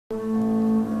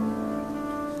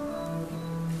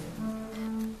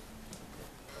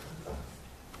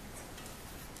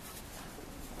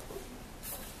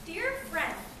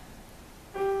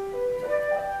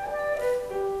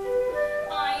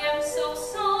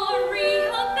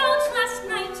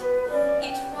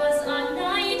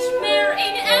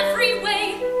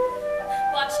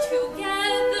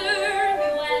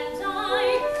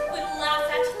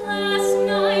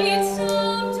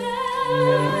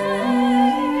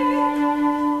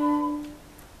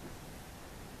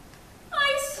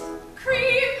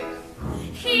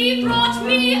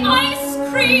ice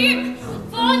cream,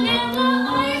 vanilla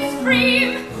ice cream.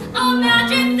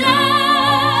 Imagine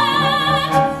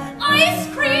that, ice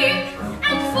cream.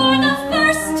 And for the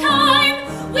first time,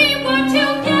 we were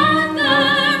together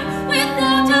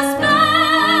without a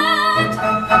spat.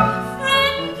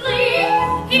 Friendly,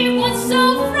 he was so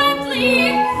friendly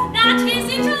that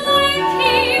isn't like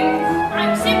him.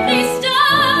 I'm simply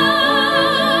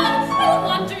stunned. Will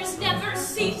wonders never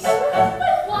cease?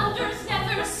 Will wonders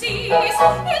never cease?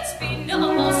 It's been a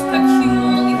most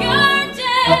peculiar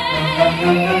day.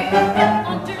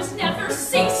 Wonders never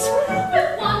cease.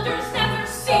 Will wonders never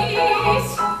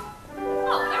cease?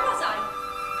 Oh, where was I?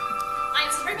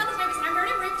 I'm sorry about the time, because I'm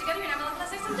very brief together, and I'm going to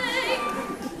say someday.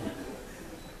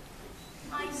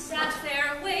 I sat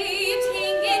there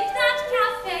waiting in that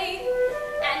cafe,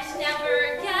 and never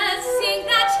guessing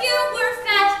that you were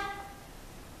fat.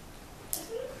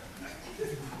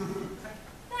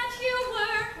 That you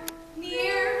were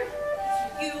near.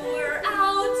 You were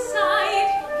outside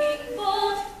looking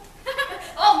bold.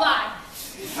 Oh my!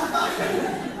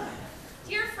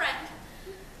 Dear friend,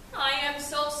 I am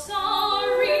so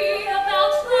sorry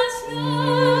about last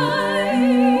night.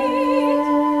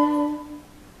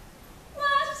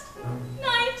 Last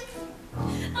night,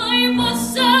 I was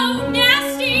so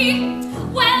nasty.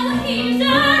 Well, he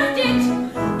deserved it,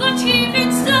 but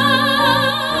even so,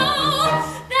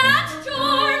 that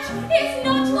George is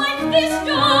not like this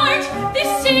George.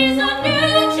 This is a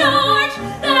new George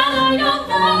that I don't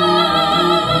know.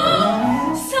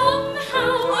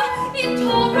 Somehow, it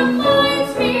all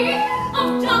reminds me of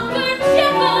Dr.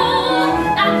 Jekyll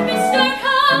and Mr.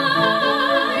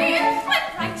 Hyde. Went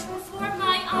right before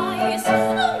my eyes. A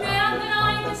man that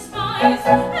I despise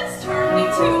has turned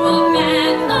into a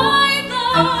man I love.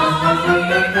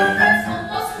 It's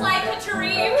almost like a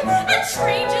dream, and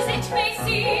strange as it may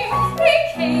seem, he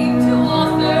came to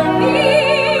offer me